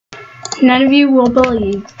None of you will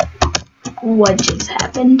believe what just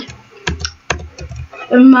happened.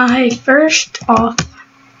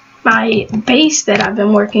 My base that I've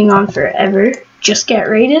been working on forever just got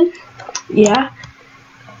raided. Yeah.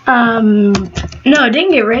 No, it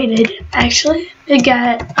didn't get raided, actually. It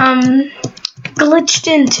got, glitched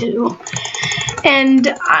into. And,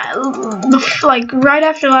 like, right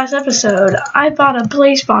after last episode, I bought a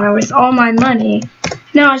blaze spawner with all my money.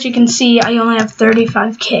 Now, as you can see, I only have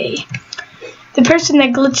 35k. The person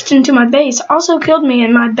that glitched into my base also killed me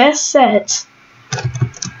in my best sets.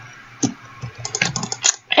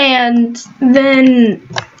 And then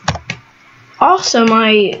also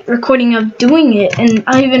my recording of doing it, and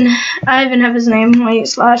I even have his name. Wait,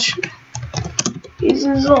 slash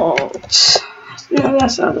results. No,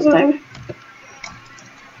 that's not his name.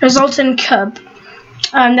 Resultantcub.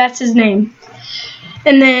 That's his name.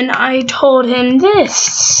 And then I told him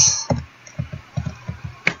this.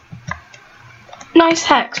 Nice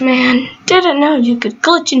hacks, man. Didn't know you could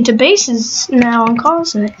glitch into bases now and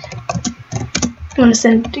causing it. I'm gonna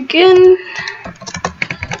send it again.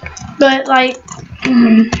 But like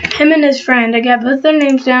him and his friend, I got both their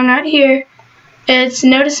names down right here. It's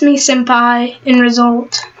Notice Me Senpai in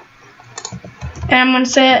Result. And I'm gonna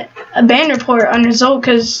set a ban report on Result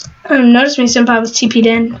because Notice Me Senpai was TP'd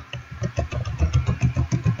in.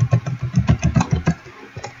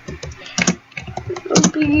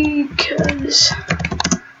 Because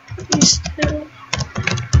we still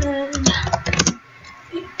had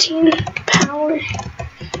 18 power.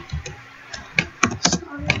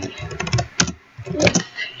 Sorry if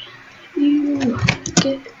you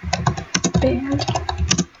get banned.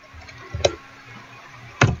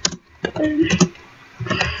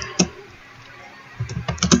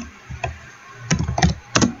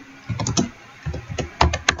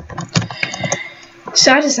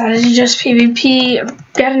 So I decided to just PvP.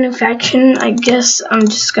 Got a new faction. I guess I'm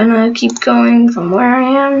just gonna keep going from where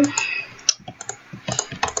I am.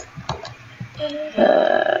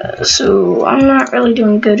 So I'm not really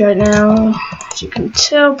doing good right now, as you can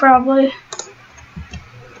tell probably.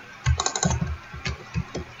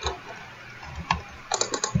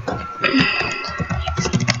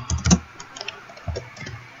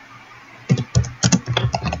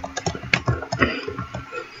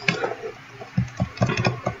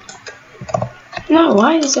 No,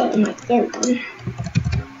 why is that in my third one?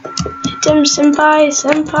 Hit him, senpai,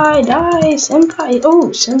 senpai, die, senpai. Oh,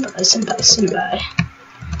 senpai, senpai, senpai.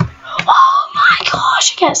 Oh my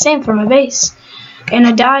gosh, I got saved from my base. And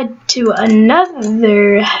I died to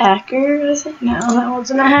another hacker, I think. No, that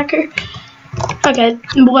wasn't a hacker. Okay,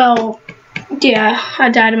 well, yeah, I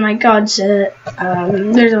died in my god set.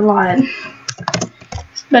 There's a lot.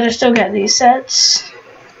 But I still got these sets.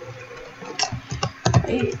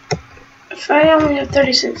 Wait. If I only have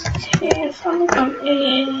 36k, if I'm on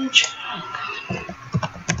age,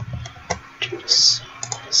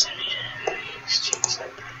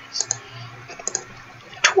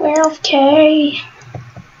 12k.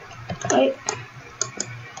 Wait.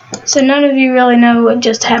 So none of you really know what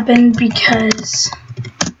just happened because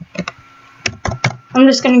I'm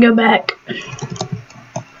just gonna go back.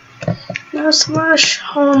 Now slash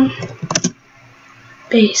home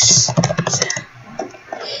base.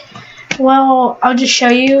 Well, I'll just show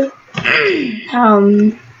you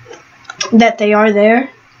that they are there.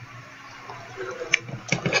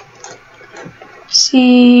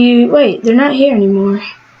 See, wait, they're not here anymore.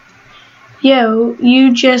 Yo,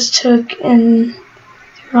 you just took in the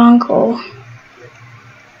wrong hole.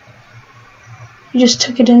 You just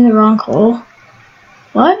took it in the wrong hole.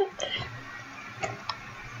 What?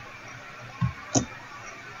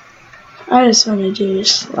 I just want to do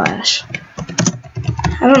slash.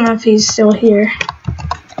 I don't know if he's still here.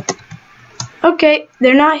 Okay,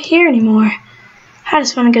 they're not here anymore. I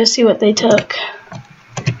just want to go see what they took.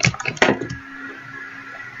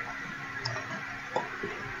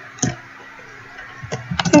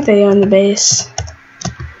 I think they own the base.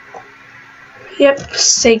 Yep,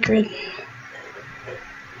 sacred.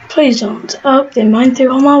 Please don't. Oh, they mined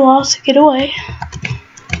through all my walls to get away.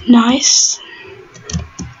 Nice.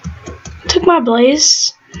 Took my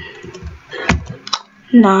blaze.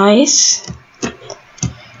 Nice.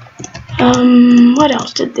 What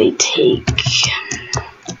else did they take?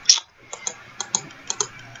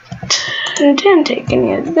 I didn't take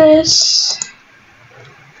any of this.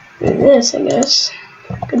 This, I guess.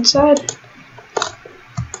 Good side.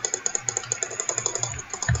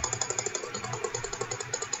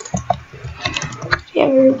 Did you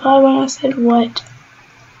ever reply when I said what?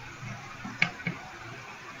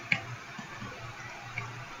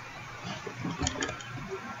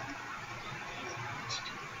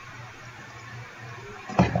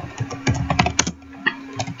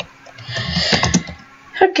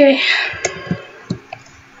 Okay.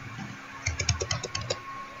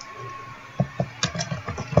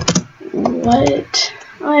 What?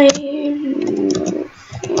 I am no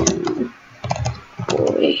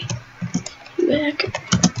fanboy.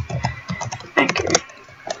 Hacker.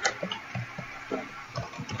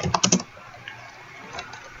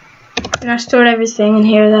 And I stored everything in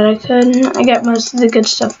here that I could. I got most of the good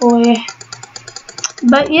stuff away.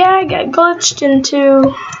 But yeah, I got glitched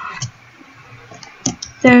into.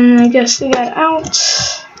 Then I guess they got out.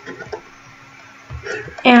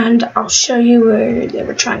 And I'll show you where they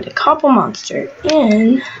were trying to cop a monster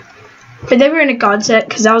in. But they were in a god set,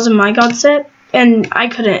 because I was in my god set. And I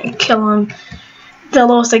couldn't kill him. The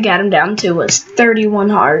lowest I got him down to was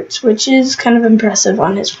 31 hearts, which is kind of impressive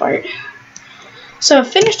on his part. So I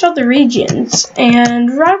finished all the regions,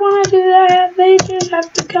 and right when I do that, they just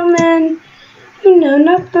have to come in. You know,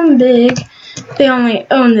 nothing big. They only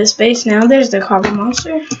own this base now. There's the copper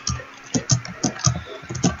monster.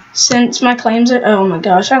 Since my claims are, oh my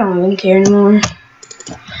gosh, I don't even care anymore.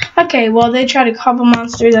 Okay, well, they tried to copper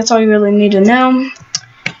monster. That's all you really need to know.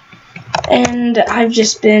 And I've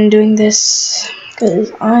just been doing this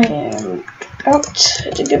because I am about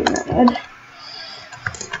to get mad.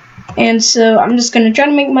 And so I'm just going to try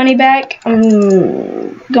to make money back.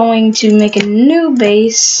 I'm going to make a new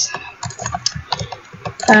base.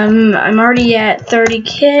 I'm already at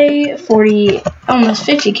 30k, 40, almost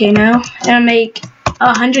 50k now. And I make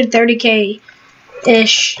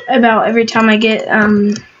 130k-ish about every time I get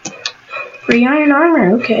free iron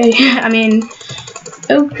armor. Okay, I mean,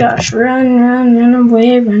 oh gosh, run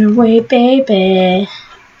away, baby.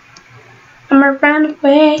 I'm a run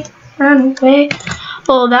away.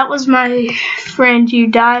 Well, that was my friend who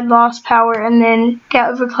died, lost power, and then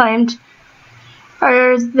got reclaimed.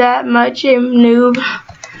 Are that much a noob?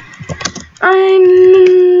 I'm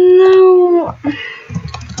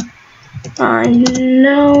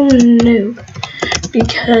no noob,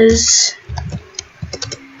 because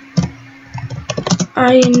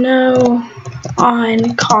I know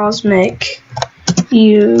on Cosmic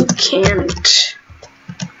you can't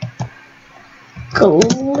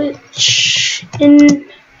glitch into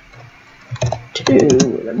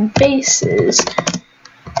the bases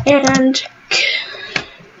and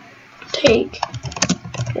take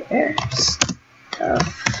their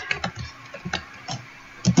stuff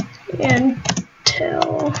and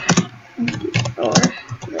tell your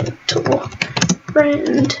little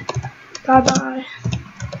friend bye-bye.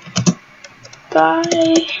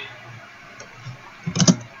 Bye.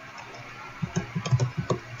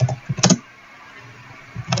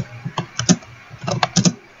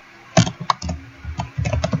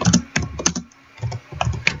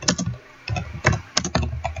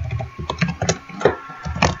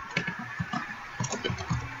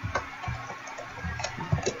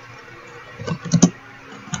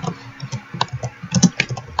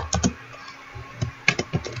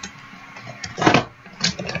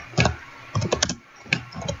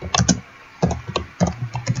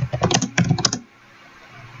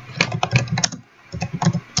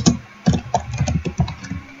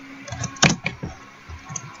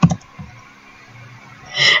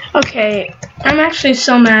 Okay, I'm actually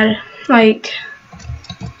so mad. Like,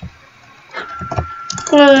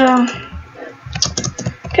 well,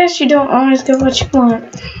 guess you don't always get what you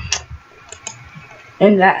want.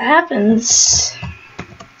 And that happens.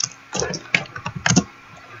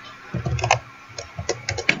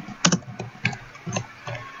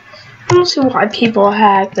 I don't see why people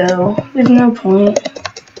hack, though. There's no point.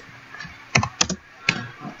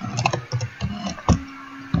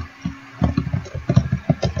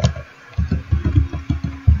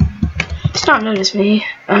 Not notice me.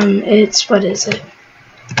 It's, what is it?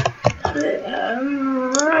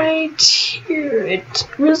 Right here. It's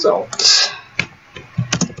result.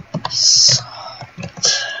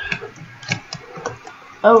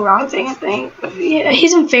 Oh, wrong thing, I think. Yeah,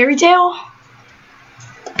 he's in Fairy Tale.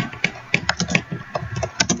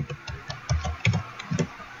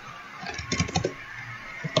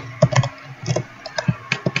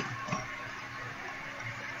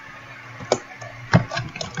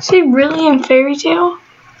 Is he really in Fairy Tale?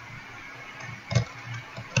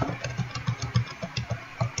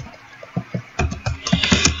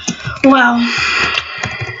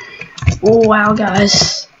 Wow,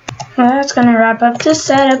 guys. Well, that's gonna wrap up this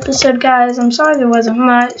sad episode, guys. I'm sorry there wasn't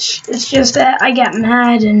much. It's just that I got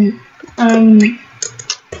mad, and the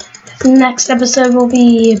next episode will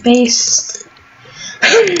be base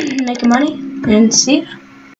making money, and see ya.